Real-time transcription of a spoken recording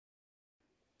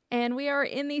And we are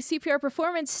in the CPR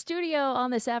Performance Studio on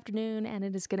this afternoon, and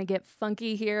it is going to get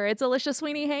funky here. It's Alicia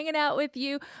Sweeney hanging out with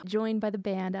you, joined by the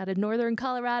band out of Northern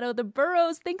Colorado, the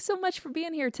Burros. Thanks so much for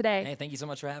being here today. Hey, thank you so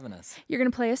much for having us. You're going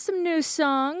to play us some new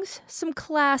songs, some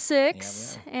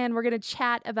classics, and we're going to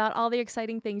chat about all the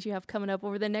exciting things you have coming up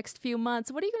over the next few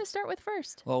months. What are you going to start with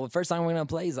first? Well, the first song we're going to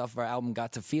play is off of our album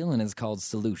Got to Feelin'. It's called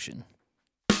Solution.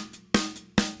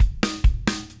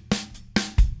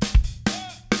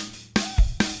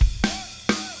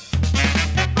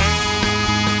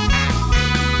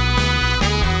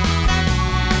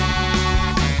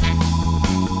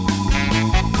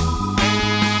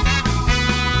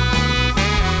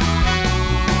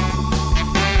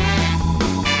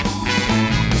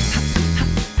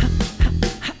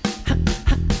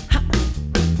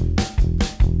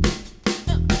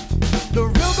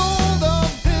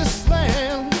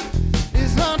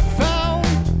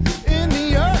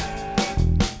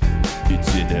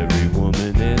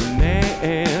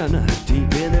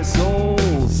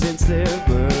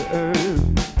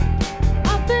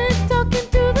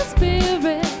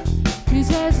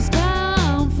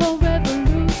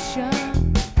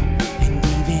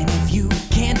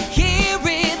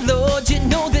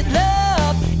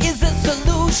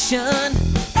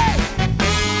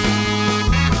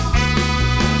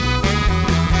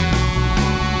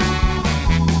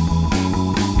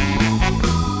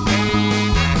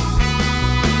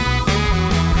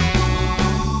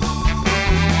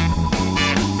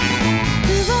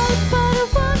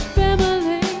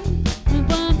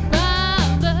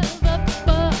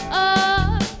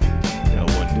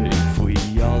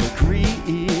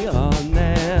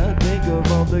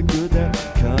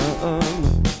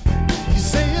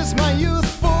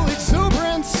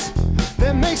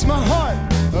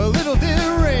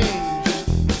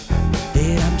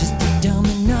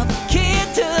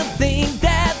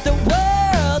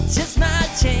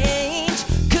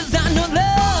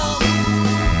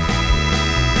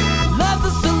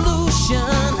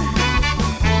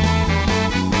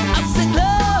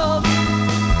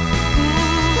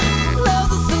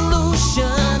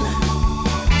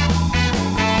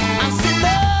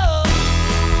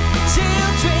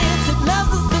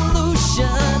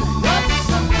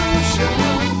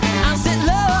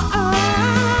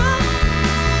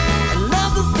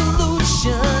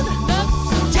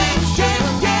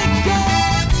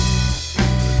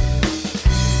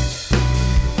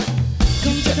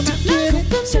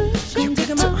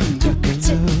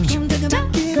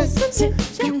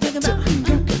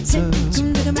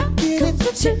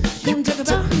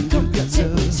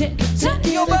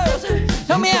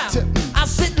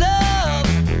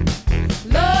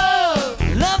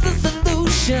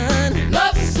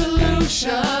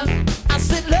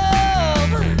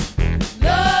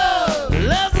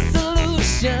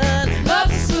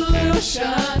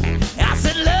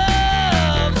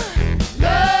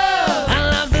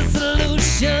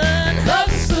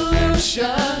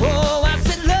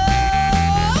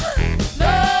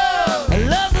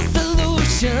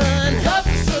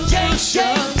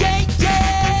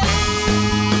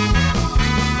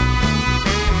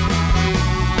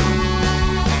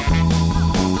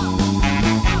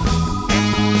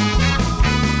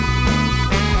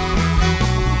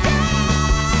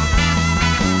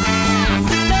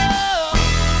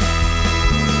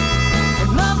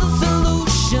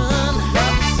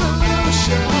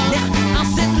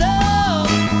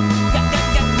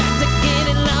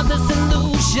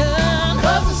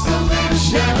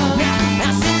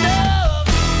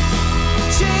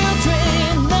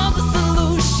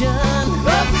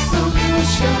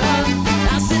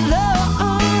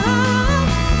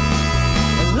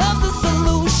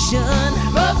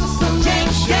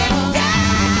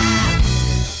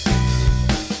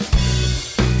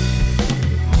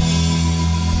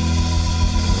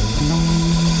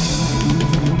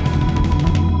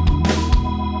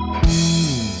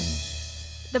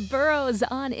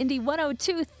 On Indie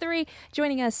 102.3,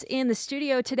 joining us in the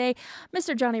studio today,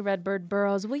 Mr. Johnny Redbird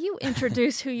Burrows. Will you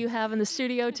introduce who you have in the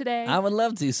studio today? I would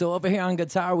love to. So over here on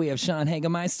guitar, we have Sean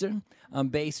Hagemeister. On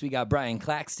bass, we got Brian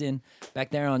Claxton.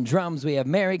 Back there on drums, we have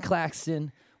Mary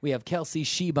Claxton. We have Kelsey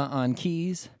Sheba on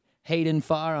keys. Hayden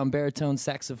Farr on baritone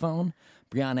saxophone.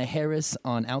 Brianna Harris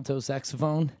on alto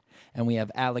saxophone. And we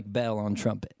have Alec Bell on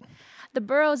trumpet. The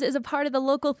Burros is a part of the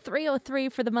Local 303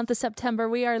 for the month of September.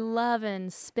 We are loving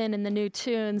spinning the new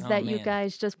tunes that you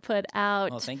guys just put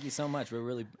out. Oh, thank you so much. We're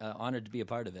really honored to be a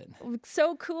part of it.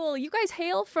 So cool. You guys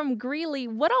hail from Greeley.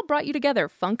 What all brought you together?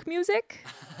 Funk music?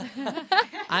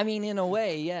 I mean, in a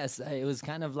way, yes. It was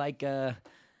kind of like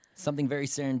something very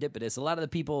serendipitous. A lot of the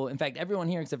people, in fact, everyone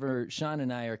here except for Sean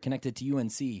and I are connected to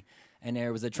UNC, and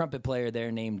there was a trumpet player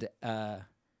there named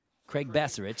Craig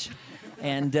Bassarich,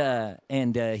 and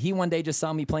he one day just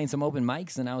saw me playing some open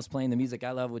mics, and I was playing the music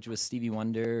I love, which was Stevie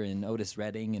Wonder and Otis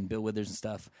Redding and Bill Withers and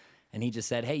stuff. And he just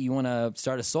said, hey, you want to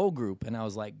start a soul group? And I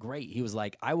was like, great. He was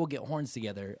like, I will get horns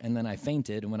together. And then I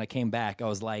fainted. And when I came back, I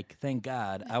was like, thank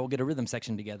God, I will get a rhythm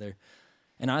section together.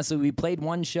 And honestly, we played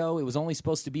one show. It was only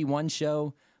supposed to be one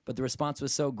show, but the response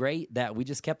was so great that we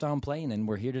just kept on playing, and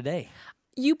we're here today.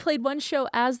 You played one show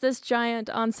as this giant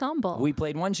ensemble. We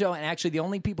played one show, and actually the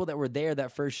only people that were there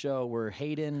that first show were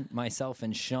Hayden, myself,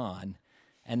 and Sean.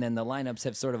 And then the lineups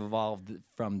have sort of evolved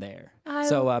from there.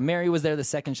 So Mary was there the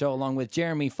second show, along with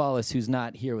Jeremy Follis, who's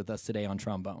not here with us today on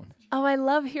trombone. Oh, I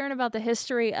love hearing about the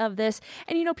history of this.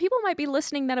 And, you know, people might be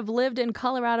listening that have lived in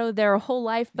Colorado their whole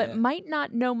life, but might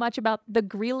not know much about the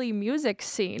Greeley music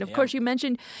scene. Of course, you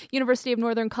mentioned University of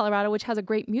Northern Colorado, which has a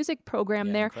great music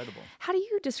program there. Incredible. How do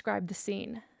you describe the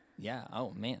scene? Yeah.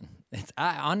 Oh man.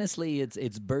 Honestly,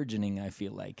 it's burgeoning. I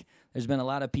feel like there's been a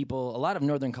lot of people, a lot of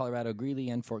Northern Colorado, Greeley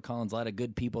and Fort Collins, a lot of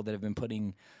good people that have been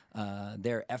putting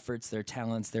their efforts, their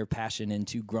talents, their passion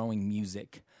into growing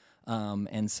music.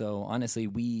 And so, honestly,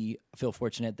 we feel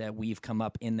fortunate that we've come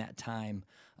up in that time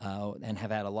and have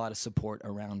had a lot of support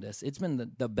around us. It's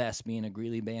been the best being a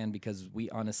Greeley band because we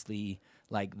honestly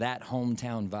like that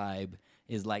hometown vibe.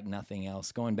 Is like nothing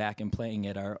else. Going back and playing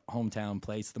at our hometown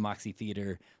place, the Moxie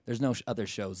Theater, there's no other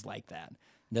shows like that.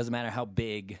 It doesn't matter how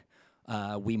big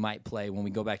we might play when we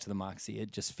go back to the Moxie.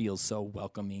 It just feels so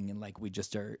welcoming and like we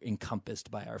just are encompassed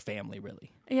by our family,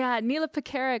 really. Yeah, Neela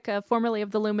Pekarik, formerly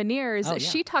of the Lumineers,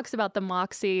 she talks about the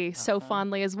Moxie so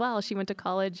fondly as well. She went to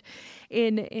college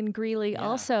in Greeley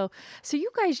also. So you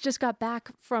guys just got back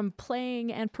from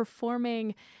playing and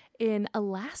performing in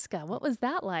Alaska. What was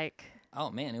that like? Oh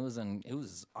man, it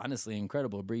was honestly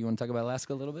incredible. Bree, you want to talk about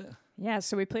Alaska a little bit? Yeah,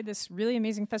 so we played this really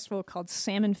amazing festival called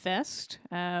Salmon Fest,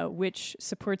 which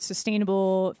supports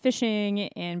sustainable fishing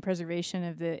and preservation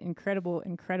of the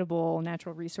incredible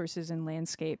natural resources and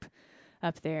landscape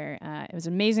up there. It was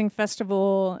an amazing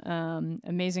festival,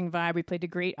 amazing vibe. We played to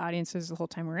great audiences the whole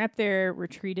time we were up there. We're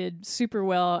treated super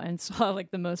well and saw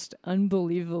like the most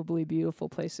unbelievably beautiful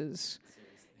places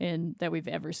that we've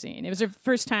ever seen. It was our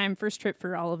first trip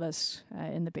for all of us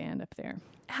in the band up there.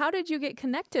 How did you get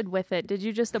connected with it? Did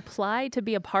you just apply to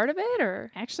be a part of it,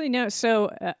 or? Actually, no. So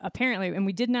apparently, and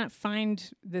we did not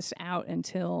find this out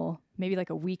until maybe like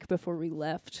a week before we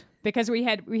left, because we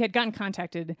had gotten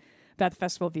contacted about the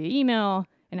festival via email,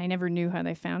 and I never knew how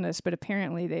they found us. But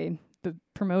apparently, the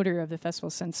promoter of the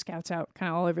festival sends scouts out kind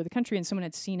of all over the country, and someone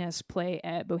had seen us play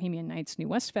at Bohemian Nights New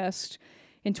West Fest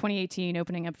in 2018,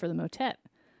 opening up for the Motet.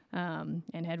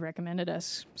 And had recommended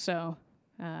us. So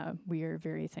we are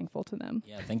very thankful to them.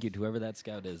 Yeah, thank you to whoever that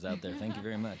scout is out there. Thank you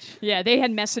very much. Yeah, they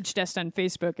had messaged us on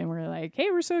Facebook and were like, hey,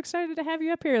 we're so excited to have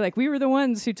you up here. Like, we were the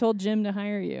ones who told Jim to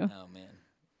hire you. Oh, man.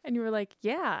 And you were like,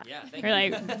 yeah. Yeah, thank we're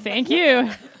you. like, thank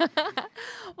you.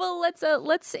 Well,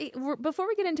 let's see. Before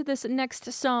we get into this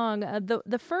next song,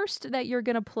 the first that you're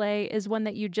going to play is one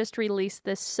that you just released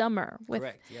this summer.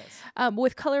 Correct, yes.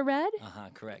 With Color Red?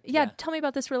 Correct. Yeah, tell me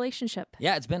about this relationship.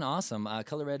 Yeah, it's been awesome.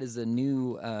 Color Red is a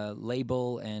new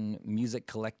label and music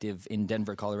collective in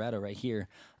Denver, Colorado, right here.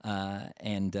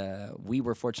 And we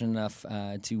were fortunate enough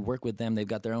to work with them. They've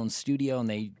got their own studio, and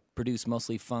they produce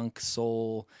mostly funk,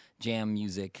 soul, jam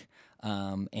music.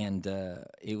 And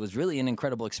it was really an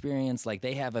incredible experience. Like,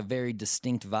 they have a very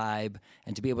distinct vibe,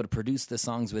 and to be able to produce the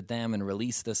songs with them and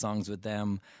release the songs with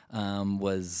them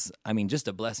was, I mean, just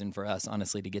a blessing for us,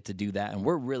 honestly, to get to do that. And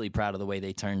we're really proud of the way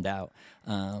they turned out.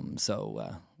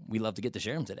 So we love to get to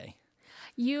share them today.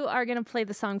 You are going to play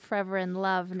the song Forever in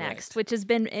Love next, which has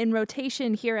been in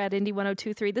rotation here at Indie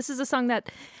 102.3. This is a song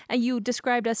that you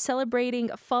described as celebrating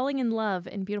falling in love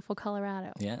in beautiful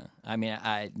Colorado. Yeah. I mean,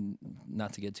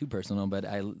 not to get too personal, but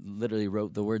I literally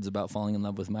wrote the words about falling in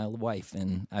love with my wife,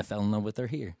 and I fell in love with her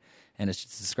here. And it's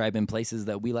just describing places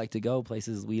that we like to go,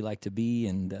 places we like to be,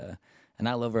 and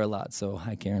I love her a lot. So,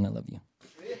 hi, Karen, I love you.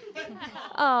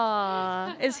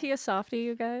 Aw. Is he a softie,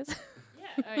 you guys?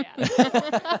 Oh,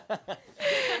 yeah.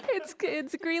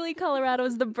 It's Greeley,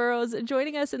 Colorado's The Burros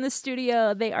joining us in the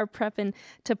studio. They are prepping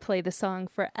to play the song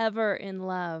Forever in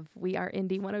Love. We are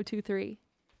Indie 102.3.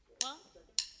 1,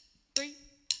 3,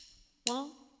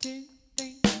 1, 2,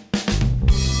 3.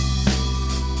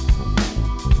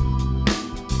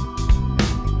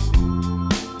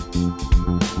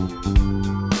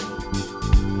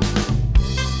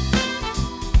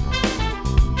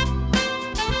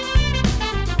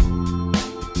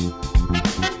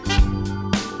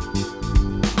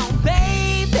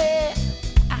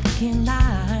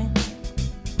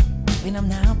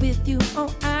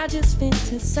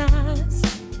 fantasize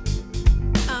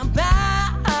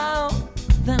about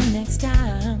the next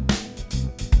time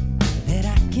that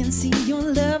I can see your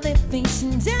lovely face,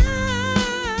 and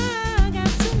I got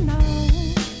to know,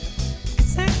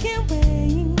 'cause I can't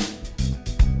wait.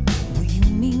 Will you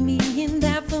meet me in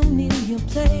that familiar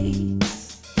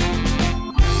place?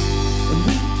 When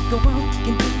we go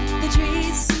walking through the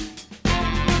trees,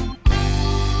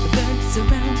 the birds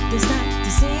around us start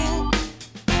to sing.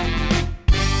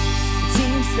 It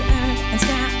seems the earth and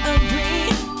sky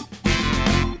agree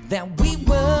that we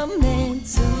were meant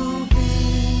to be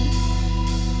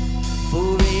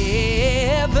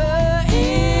forever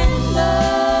in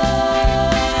love.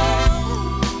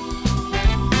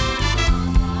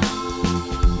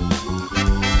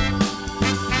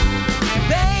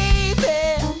 Baby,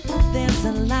 there's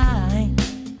a light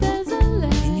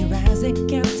in your eyes that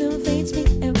captivates me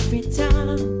every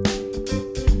time.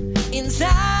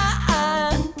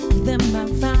 Inside them I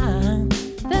find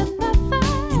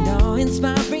an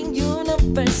awe-inspiring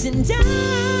universe, and I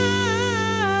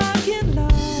get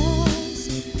lost.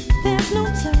 There's no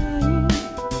time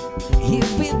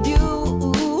here with you.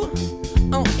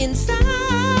 Oh, inside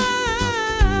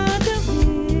of this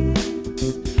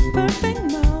perfect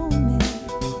moment,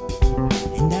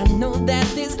 and I know that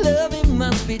this love, it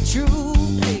must be true.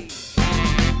 Hey.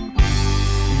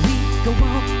 We go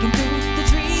walking through the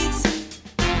trees,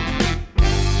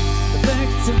 the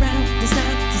birds around us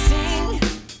start to sing.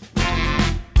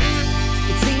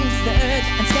 It seems the earth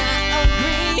and sky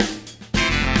agree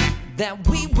that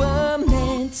we were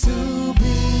meant to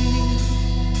be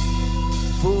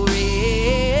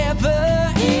forever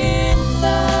in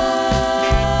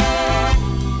love.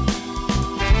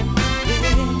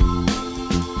 Yeah.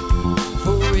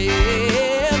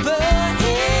 Forever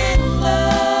in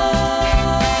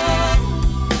love.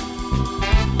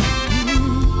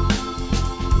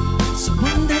 So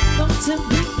wonderful to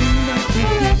be in love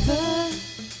together.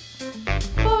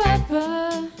 Forever,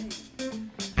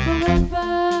 forever,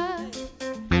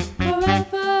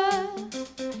 forever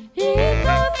in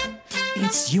love.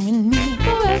 It's you and me.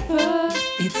 Forever,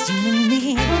 It's you and me.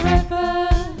 forever,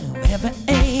 Forever,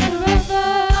 eh? forever.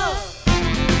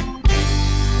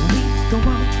 We go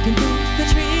walking through the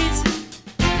trees,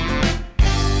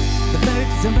 the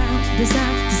birds around us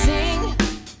start to sing.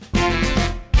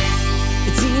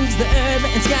 It seems the earth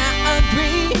and sky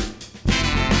agree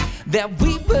that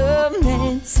we were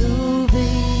meant to be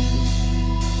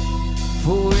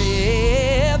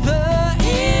forever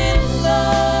in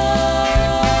love.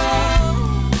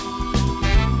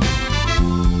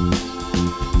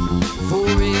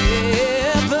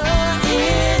 Forever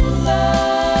in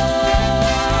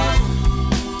love.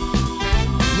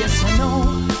 Yes, I know.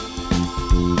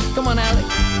 Come on, Alec.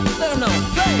 Let them know.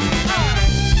 Go!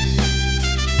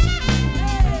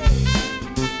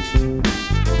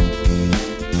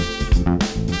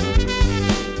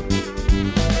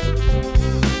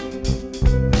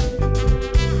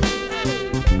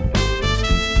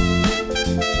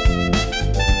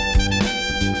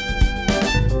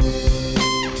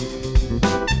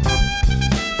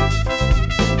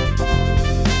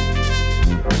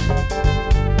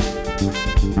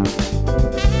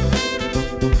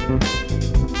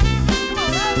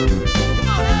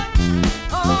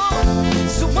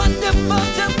 So wonderful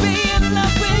to be in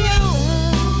love with you.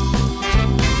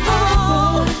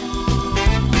 Oh,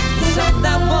 it's all I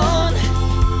want.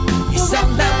 It's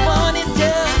all I want is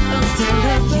just to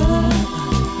love you.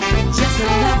 Just to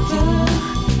love you.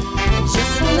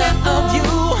 Just to love you.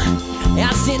 I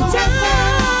said, I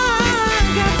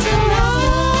got to know.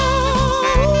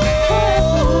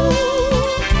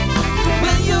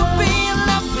 Will you be in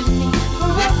love with me?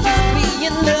 Will you be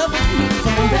in love with me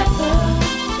forever?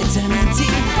 Eternity,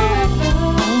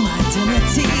 oh my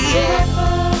eternity, yeah.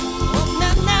 Oh,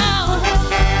 now.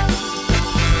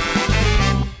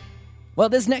 Well,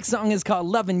 this next song is called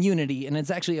Love and Unity, and it's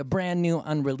actually a brand new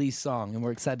unreleased song, and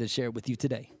we're excited to share it with you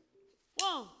today.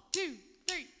 1, 2,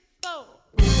 3, 4.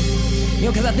 You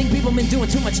know, because I think people have been doing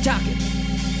too much talking.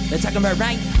 They're talking about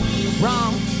right,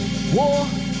 wrong, war,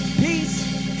 peace,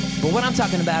 but what I'm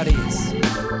talking about is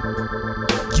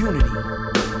unity.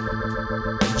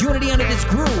 Unity under this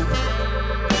groove.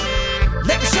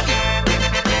 Let me show you.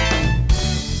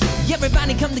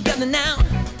 Everybody come together now,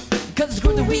 cause this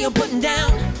groove that we are putting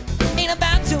down ain't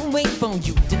about to wait for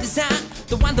you to decide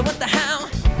the why, the what, the how.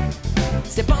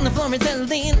 Step on the floor and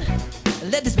settle in.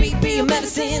 Let this beat be your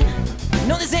medicine.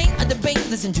 No, this ain't a debate.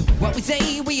 Listen to what we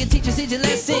say. We your teachers teach a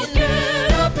lesson.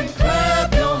 Get up and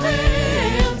clap your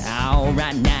hands. All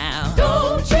right now.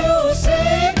 Don't you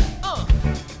see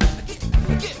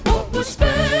what we're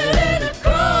spreading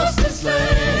across this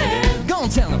land? Go on,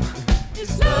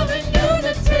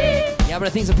 but I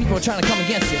think some people are trying to come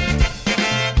against it.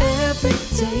 Every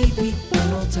day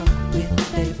people talk with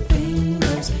their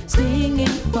fingers,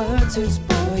 stinging words whose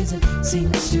poison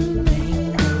seems to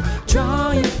linger,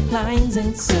 drawing lines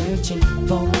and searching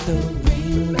for the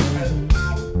ringer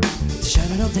to shut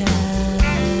it all down.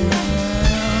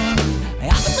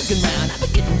 I've been looking around, I've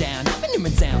been getting down, I've been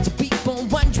hearing sounds of people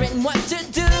wondering what to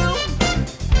do.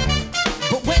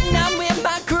 But when I'm with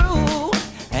my crew,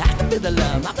 I can feel the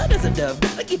love, my blood is a dove,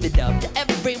 gotta give it up to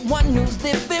everyone who's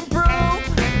living proof.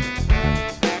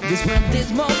 This world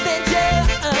is more than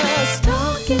just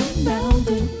talking round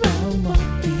and round while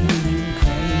feeling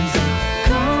crazy,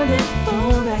 calling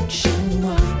for action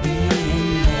while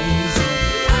being lazy.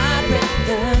 I'd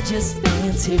rather just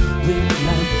dance here with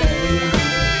my baby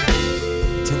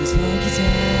till this funky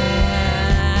sound.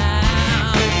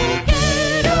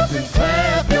 Get up and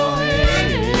clap your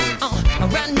hands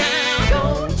right now.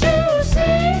 Don't you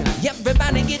see?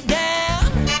 Everybody get down.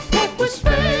 What we're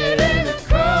spreading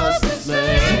across this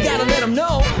land. You gotta let them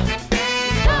know.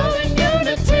 Love and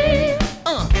unity.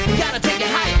 Gotta take it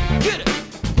higher. Get it.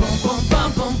 Boom, boom,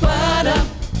 bum, boom, ba-da.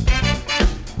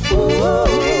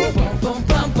 Ooh, boom, boom,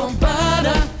 bum, boom,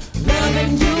 ba-da. Love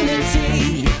and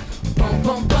unity. Boom,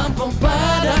 boom, bum, boom,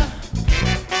 ba-da.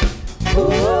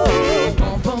 Ooh,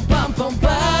 boom, boom, bum, boom,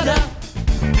 ba-da.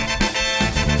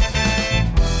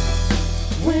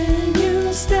 When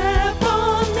you step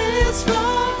on this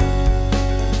floor,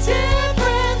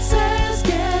 differences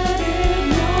get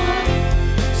ignored.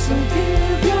 So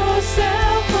give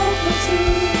yourself over to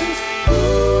this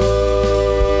groove.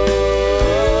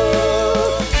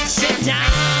 Sit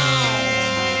down.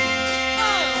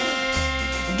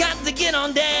 Got to get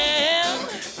on down.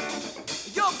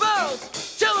 Yo, Burrows,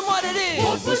 tell them what it is.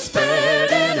 What we're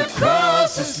spreading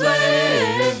across this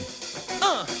land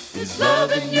is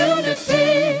love and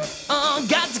unity.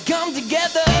 Got to come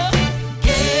together.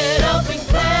 Get up and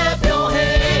clap your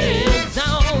hands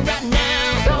on right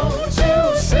now. Don't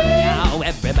you see? Now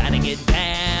everybody get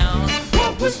down.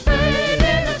 What we're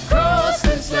spreading across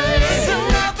this land. So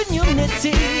love and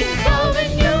unity. Love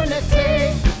and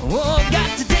unity. Oh,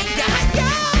 got to take a higher.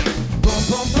 Boom,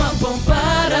 boom, bum, boom,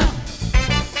 ba-da.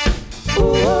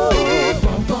 Ooh,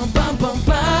 boom, boom, bum, boom,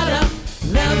 ba-da.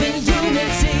 Love and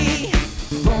unity.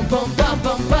 Boom, boom, bum,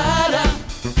 boom, ba-da.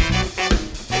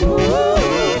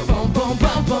 Ooh, boom, boom,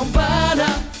 bum, boom, ba-da.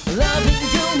 Love and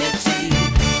unity.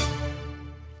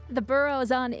 The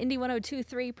Burrows on Indie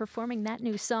 102.3 performing that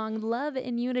new song, Love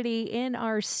and Unity, in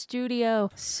our studio.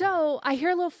 So I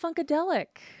hear a little funkadelic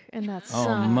in that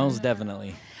song. Oh, most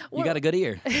definitely. You got a good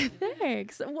ear.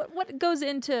 Thanks. What goes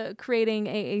into creating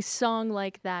a song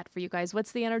like that for you guys?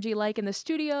 What's the energy like in the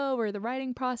studio or the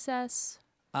writing process?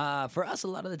 For us, a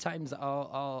lot of the times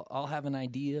I'll have an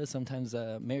idea. Sometimes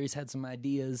Mary's had some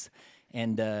ideas,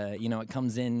 and it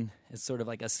comes in as sort of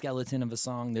like a skeleton of a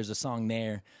song. There's a song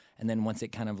there, and then once it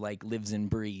kind of like lives and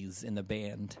breathes in the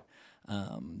band,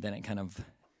 then it kind of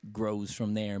grows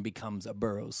from there and becomes a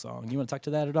Burrows song. You want to talk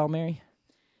to that at all, Mary?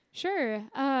 Sure.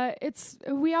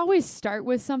 We always start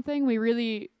with something. We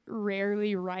really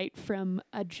rarely write from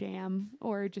a jam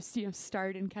or just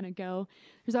start and kind of go.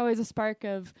 There's always a spark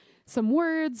of some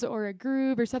words or a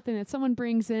groove or something that someone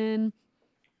brings in.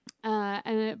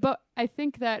 But I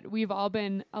think that we've all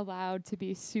been allowed to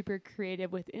be super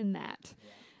creative within that.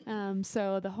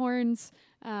 So the horns,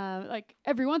 like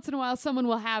every once in a while, someone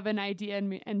will have an idea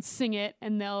and sing it,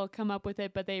 and they'll come up with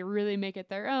it, but they really make it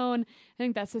their own. I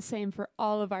think that's the same for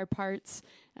all of our parts.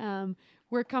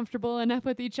 We're comfortable enough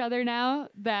with each other now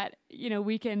that,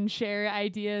 we can share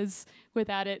ideas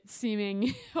without it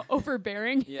seeming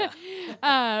overbearing.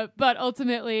 Yeah. But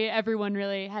ultimately, everyone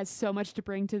really has so much to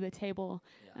bring to the table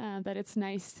that it's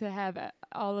nice to have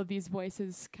all of these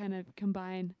voices kind of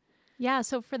combine. Yeah,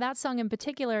 so for that song in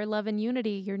particular, Love and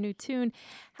Unity, your new tune,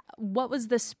 what was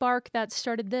the spark that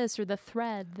started this or the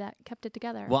thread that kept it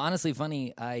together? Well, honestly,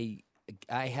 funny, I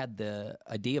had the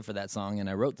idea for that song and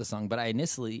I wrote the song, but I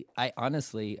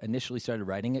honestly initially started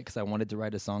writing it because I wanted to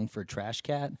write a song for Trash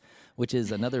Cat, which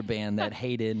is another band that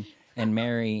Hayden and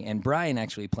Mary and Brian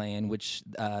actually play in, which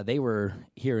they were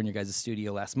here in your guys'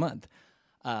 studio last month.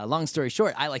 Long story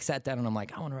short, I sat down and I'm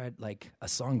like, I want to write a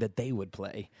song that they would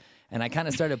play. And I kind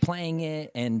of started playing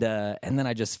it, and then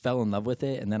I just fell in love with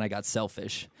it, and then I got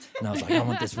selfish, and I was like, I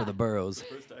want this for the Burrows.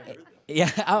 First I heard that. Yeah,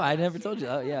 I never told you.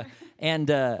 Oh, yeah, and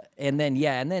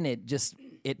then it just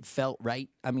it felt right.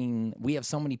 I mean, we have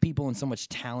so many people and so much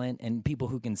talent and people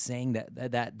who can sing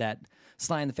that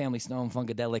Sly and the Family Stone,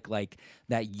 Funkadelic, like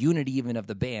that unity even of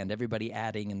the band, everybody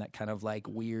adding and that kind of like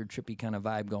weird, trippy kind of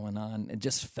vibe going on. It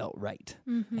just felt right.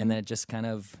 Mm-hmm. And then it just kind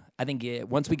of, I think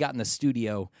once we got in the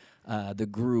studio, the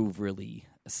groove really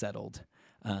settled.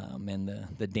 And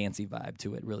the dancey vibe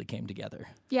to it really came together.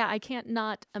 Yeah, I can't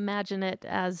not imagine it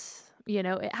as,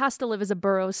 it has to live as a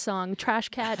Burroughs song. Trash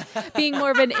Cat being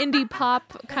more of an indie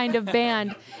pop kind of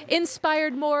band,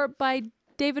 inspired more by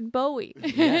David Bowie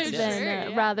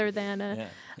rather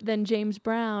than James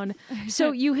Brown.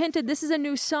 So you hinted this is a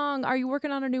new song. Are you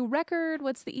working on a new record?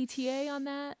 What's the ETA on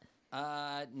that?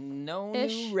 No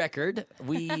new record.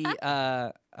 We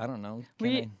I don't know.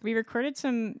 We recorded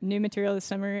some new material this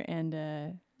summer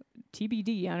and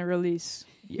TBD on a release.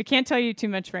 We can't tell you too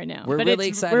much right now. We're really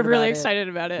excited. We're really excited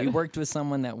about it. We worked with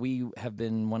someone that we have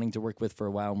been wanting to work with for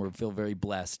a while, and we feel very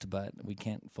blessed, but we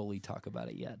can't fully talk about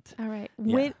it yet. All right.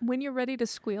 Yeah. When you're ready to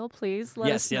squeal, please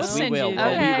let us know. Yes, We'll we will. send you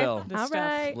Okay. We will. All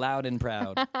right. Loud and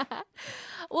proud.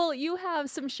 Well, you have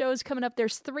some shows coming up.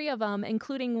 There's 3 of them,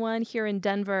 including one here in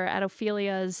Denver at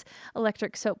Ophelia's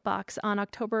Electric Soapbox on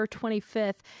October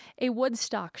 25th, a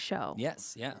Woodstock show.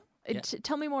 Yes, yeah.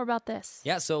 Tell me more about this.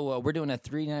 Yeah, so we're doing a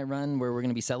 3-night run where we're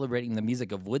going to be celebrating the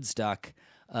music of Woodstock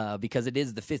because it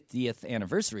is the 50th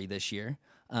anniversary this year.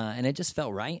 And it just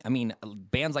felt right. I mean,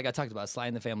 bands like I talked about, Sly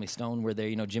and the Family Stone were there,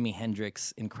 Jimi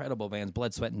Hendrix, incredible bands,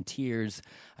 Blood, Sweat, and Tears.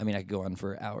 I mean, I could go on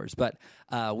for hours. But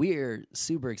we're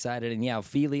super excited. And yeah,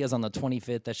 Ophelia's on the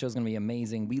 25th. That show's going to be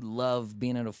amazing. We love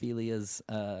being at Ophelia's.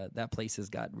 That place has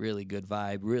got really good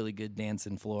vibe, really good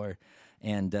dancing floor.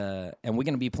 And we're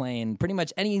going to be playing pretty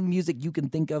much any music you can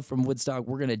think of from Woodstock.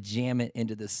 We're going to jam it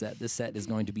into this set. This set is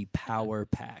going to be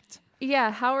power-packed. Yeah,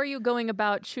 how are you going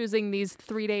about choosing these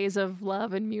 3 days of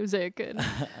love and music? And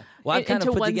well, I've kind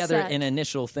of put together set. an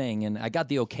initial thing, and I got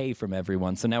the okay from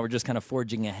everyone. So now we're just kind of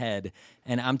forging ahead.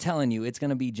 And I'm telling you, it's going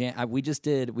to be we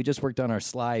just worked on our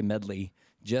Sly medley,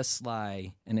 just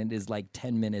Sly, and it is like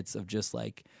 10 minutes of just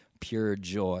like pure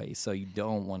joy. So you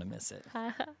don't want to miss it.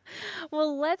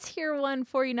 Well, let's hear one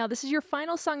for you now. This is your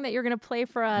final song that you're going to play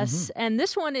for us, and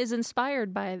this one is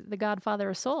inspired by The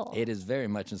Godfather of Soul. It is very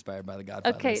much inspired by The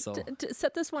Godfather of Soul. Okay,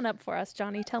 set this one up for us,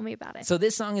 Johnny. Tell me about it. So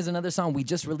this song is another song we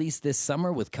just released this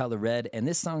summer with Color Red, and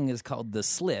this song is called The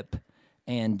Slip.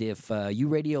 And if you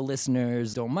radio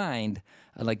listeners don't mind,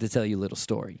 I'd like to tell you a little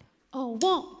story. Oh,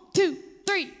 1, 2,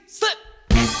 3, Slip!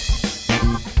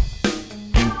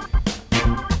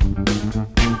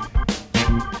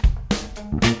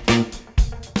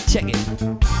 Check it.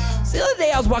 So the other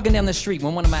day I was walking down the street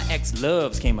when one of my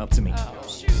ex-loves came up to me.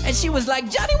 And she was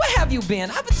like, Johnny, where have you been?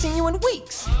 I haven't seen you in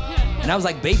weeks. And I was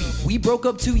like, baby, we broke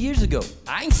up 2 years ago.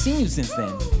 I ain't seen you since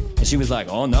then. And she was like,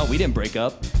 oh no, we didn't break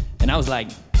up. And I was like,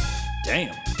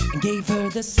 damn. And gave her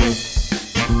the slip.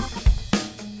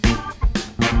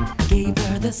 Gave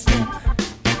her the slip.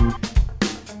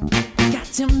 Got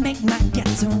to make my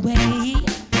getaway.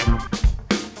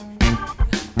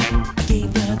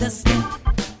 Gave her the slip.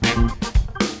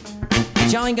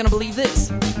 Y'all ain't gonna believe this.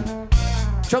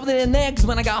 Trouble in there, cause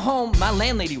when I got home, my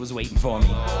landlady was waiting for me.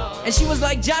 And she was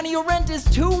like, Johnny, your rent is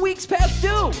 2 weeks past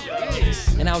due.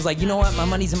 And I was like, you know what? My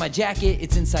money's in my jacket.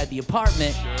 It's inside the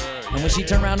apartment. And when she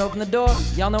turned around and opened the door,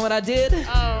 y'all know what I did?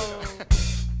 I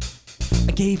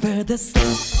gave her the slip.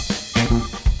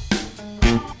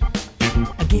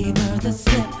 I gave her the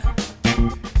slip.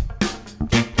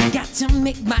 Got to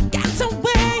make my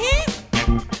getaway.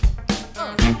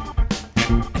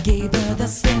 I gave her the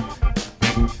slip.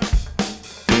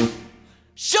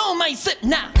 Show my slip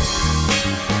now.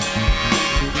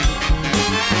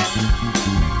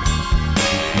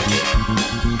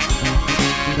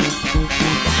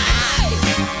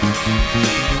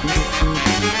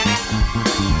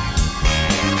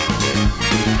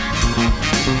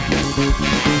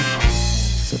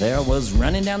 So there I was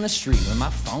running down the street when my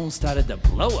phone started to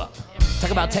blow up. Talk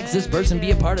about text this person,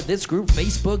 be a part of this group,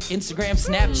 Facebook, Instagram,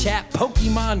 Snapchat,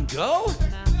 Pokemon Go.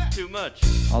 Too much.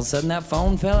 All of a sudden that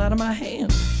phone fell out of my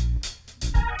hand.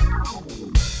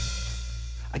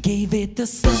 I gave it the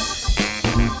slip.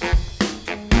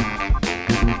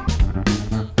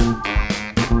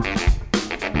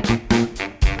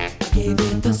 I gave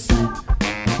it the slip.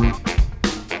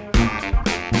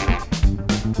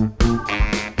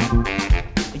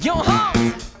 Yo,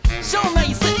 home, show me how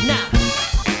you sit now.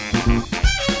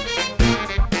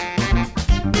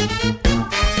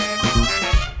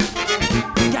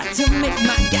 Got to make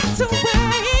my getaway.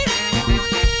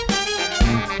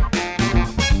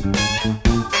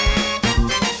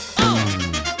 Oh,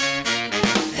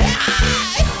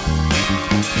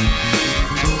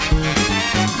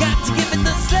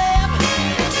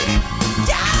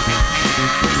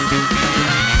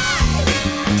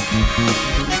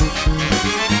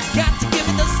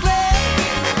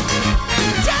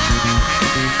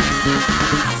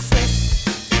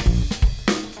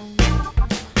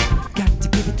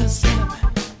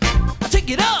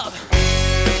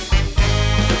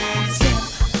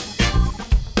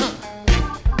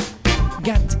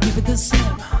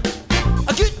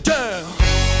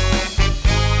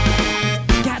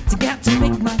 got to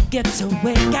make my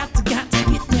getaway. Got to get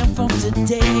down from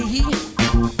today.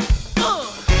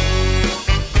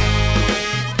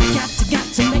 Got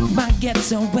to make my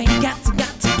getaway. Got to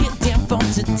get down from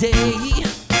today.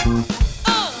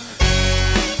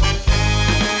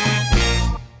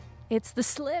 It's the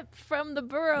slip from the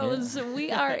Burrows. Yeah.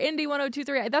 We are Indie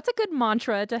 102.3. That's a good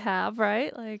mantra to have,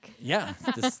 right? Like, yeah,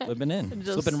 just slipping in.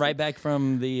 Slipping right back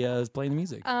from the playing the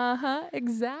music.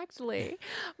 Exactly.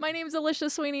 My name's Alicia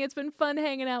Sweeney. It's been fun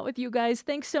hanging out with you guys.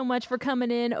 Thanks so much for coming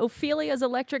in. Ophelia's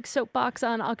Electric Soapbox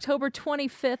on October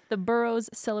 25th. The Burrows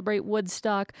celebrate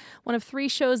Woodstock. One of 3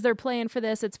 shows they're playing for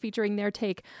this. It's featuring their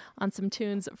take on some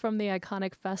tunes from the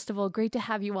iconic festival. Great to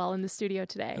have you all in the studio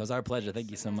today. It was our pleasure.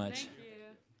 Thank you so much.